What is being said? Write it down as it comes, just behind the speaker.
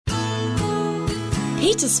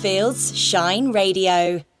Petersfield's Shine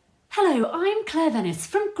Radio. Hello, I'm Claire Venice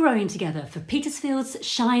from Growing Together for Petersfield's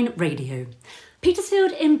Shine Radio.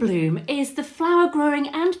 Petersfield in Bloom is the flower growing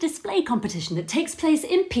and display competition that takes place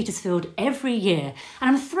in Petersfield every year,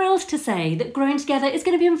 and I'm thrilled to say that Growing Together is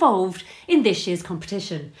going to be involved in this year's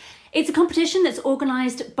competition. It's a competition that's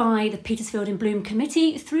organised by the Petersfield in Bloom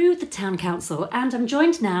Committee through the Town Council, and I'm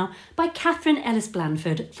joined now by Catherine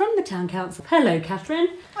Ellis-Blandford from the Town Council. Hello, Catherine.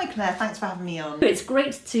 Hi Claire, thanks for having me on. It's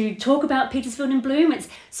great to talk about Petersfield in Bloom. It's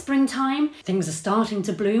springtime, things are starting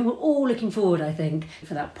to bloom. We're all looking forward, I think,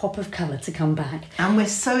 for that pop of colour to come back. And we're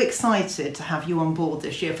so excited to have you on board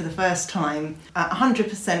this year for the first time.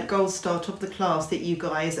 100% gold star, top of the class that you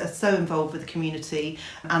guys are so involved with the community,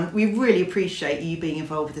 and we really appreciate you being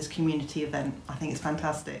involved with this community event. I think it's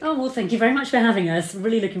fantastic. Oh, well, thank you very much for having us.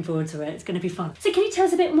 Really looking forward to it. It's going to be fun. So can you tell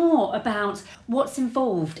us a bit more about what's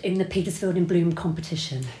involved in the Petersfield in Bloom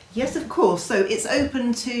competition? Yes, of course. So it's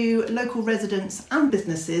open to local residents and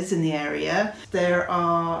businesses in the area. There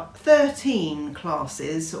are 13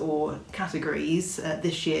 classes or categories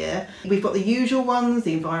this year. We've got the usual ones,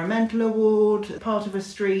 the environmental award, part of a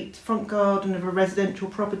street, front garden of a residential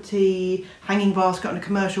property, hanging basket on a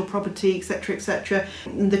commercial property, etc, etc.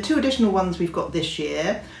 The two additional ones we've got this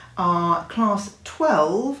year are class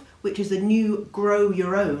 12, which is a new grow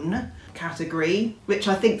your own category, which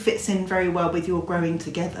I think fits in very well with your Growing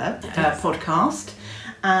Together podcast,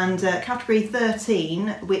 and category 13,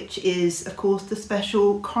 which is of course the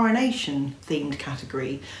special coronation themed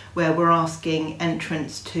category, where we're asking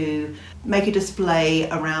entrants to make a display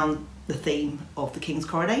around the theme of the King's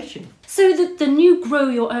coronation. So the new grow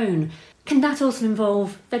your own, can that also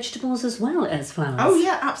involve vegetables as well as flowers? Oh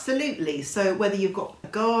yeah, absolutely. So whether you've got a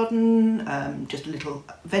garden, just a little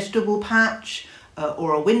vegetable patch,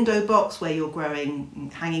 or a window box where you're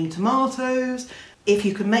growing hanging tomatoes, if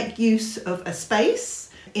you can make use of a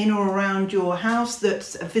space in or around your house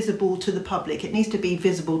that's visible to the public. It needs to be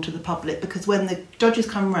visible to the public, because when the judges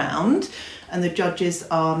come round, and the judges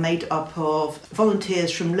are made up of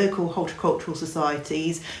volunteers from local horticultural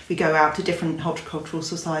societies, we go out to different horticultural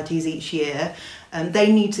societies each year, and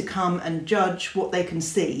they need to come and judge what they can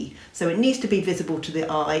see. So it needs to be visible to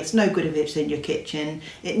the eye. It's no good if it's in your kitchen.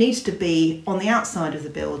 It needs to be on the outside of the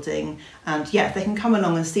building, and yeah, they can come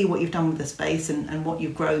along and see what you've done with the space and what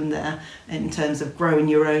you've grown there in terms of growing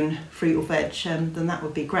your own fruit or veg, then that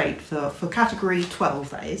would be great for category 12,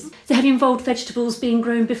 that is. So have you involved vegetables being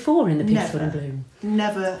grown before in the Petersfield in Bloom?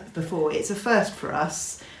 Never before. It's a first for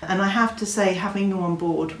us, and I have to say having you on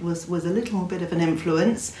board was a little bit of an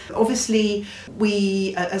influence. Obviously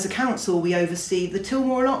we as a council we oversee the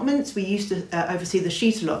Tilmore allotments. We used to oversee the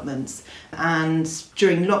sheet allotments, and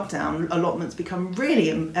during lockdown allotments become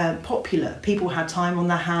really popular. People had time on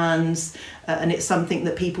their hands, and it's something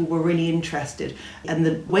that people were really interested, and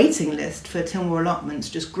the waiting list for Tilmore allotments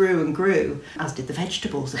just grew and grew, as did the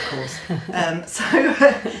vegetables, of course.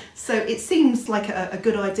 So it seems like a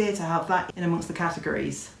good idea to have that in amongst the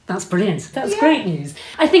categories. That's brilliant. That's great news.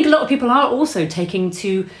 I think a lot of people are also taking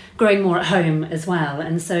to growing more at home as well,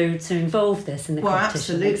 and so to involve this in the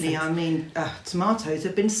competition. Well, absolutely. I mean, tomatoes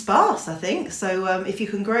have been sparse, I think, so if you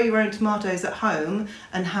can grow your own tomatoes at home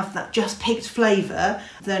and have that just picked flavour,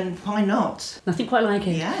 then why not? Nothing quite like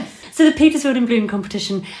it. Yes. So the Petersfield in Bloom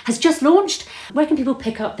competition has just launched. Where can people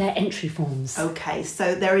pick up their entry forms? Okay,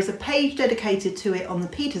 so there is a page dedicated to it on the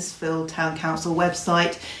Petersfield Town Council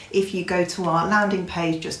website. If you go to our landing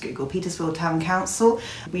page, just Google Petersfield Town Council.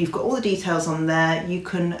 We've got all the details on there. You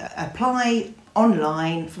can apply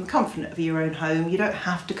online from the comfort of your own home. You don't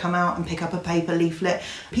have to come out and pick up a paper leaflet.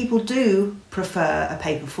 People do prefer a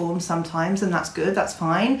paper form sometimes, and that's good, that's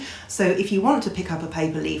fine. So if you want to pick up a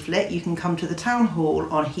paper leaflet, you can come to the town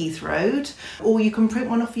hall on Heath Road, or you can print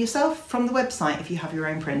one off yourself from the website if you have your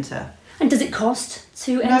own printer. And does it cost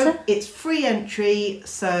to enter? No, it's free entry,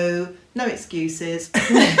 so no excuses.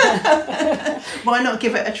 Why not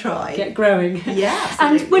give it a try? Get growing. Yeah,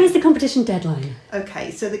 absolutely. And when is the competition deadline?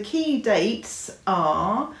 Okay, so the key dates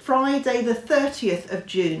are Friday the 30th of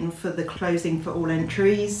June for the closing for all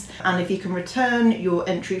entries, and if you can return your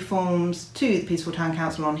entry forms to the Petersfield Town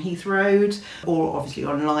Council on Heath Road, or obviously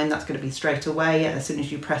online, that's going to be straight away as soon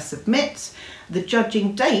as you press submit. The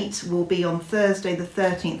judging date will be on Thursday the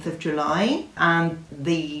 13th of July, and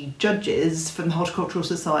the judges from the horticultural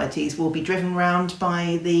societies will be driven round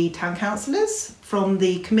by the town councillors from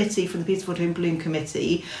the committee, from the Petersfield in Bloom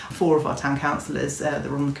committee, 4 of our town councillors that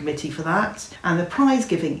are on the committee for that. And the prize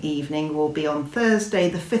giving evening will be on Thursday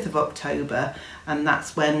the 5th of October, and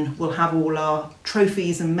that's when we'll have all our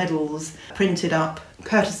trophies and medals printed up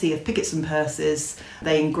courtesy of Pickets and Purses.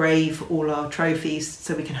 They engrave all our trophies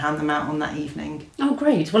so we can hand them out on that evening. Oh,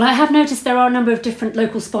 great. Well, I have noticed there are a number of different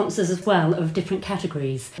local sponsors as well, of different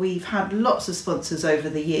categories. We've had lots of sponsors over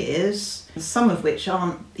the years, some of which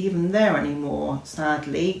aren't even there anymore,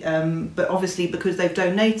 sadly. But obviously, because they've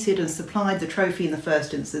donated and supplied the trophy in the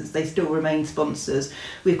first instance, they still remain sponsors.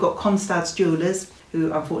 We've got Constad's Jewellers,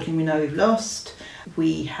 who unfortunately we know we've lost.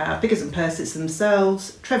 We have Pickers and Purses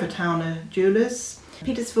themselves, Trevor Towner Jewellers,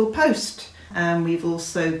 Petersfield Post, and we've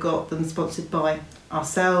also got them sponsored by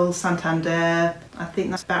ourselves, Santander. I think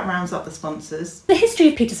that about rounds up the sponsors. The history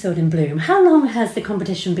of Petersfield in Bloom, how long has the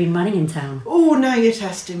competition been running in town? Oh, now you're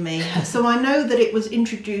testing me. So I know that it was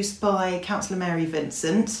introduced by Councillor Mary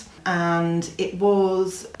Vincent, and it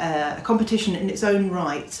was a competition in its own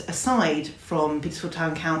right, aside from Petersfield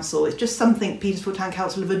Town Council. It's just something Petersfield Town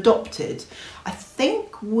Council have adopted. I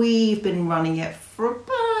think we've been running it for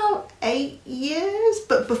about 8 years,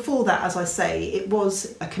 but before that, as I say, it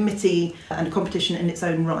was a committee and a competition in its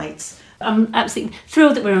own right. I'm absolutely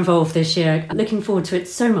thrilled that we're involved this year. I'm looking forward to it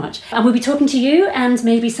so much. And we'll be talking to you and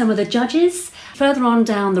maybe some of the judges further on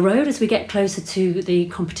down the road as we get closer to the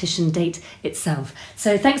competition date itself.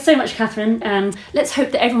 So thanks so much, Catherine, and let's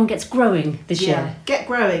hope that everyone gets growing this year. Get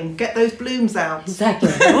growing, get those blooms out.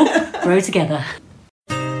 Exactly, we'll all grow together.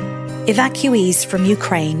 Evacuees from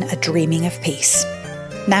Ukraine are dreaming of peace.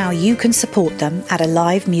 Now you can support them at a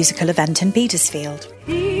live musical event in Petersfield.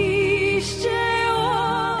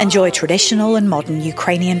 Enjoy traditional and modern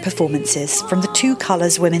Ukrainian performances from the Two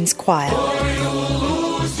Colours Women's Choir.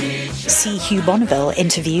 See Hugh Bonneville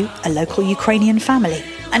interview a local Ukrainian family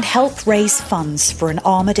and help raise funds for an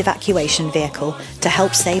armoured evacuation vehicle to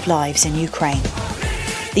help save lives in Ukraine.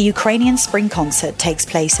 The Ukrainian Spring Concert takes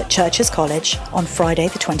place at Churches College on Friday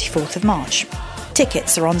the 24th of March.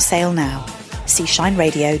 Tickets are on sale now. See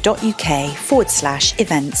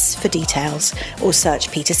shineradio.uk/events for details or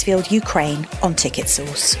search Petersfield Ukraine on Ticket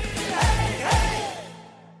Source.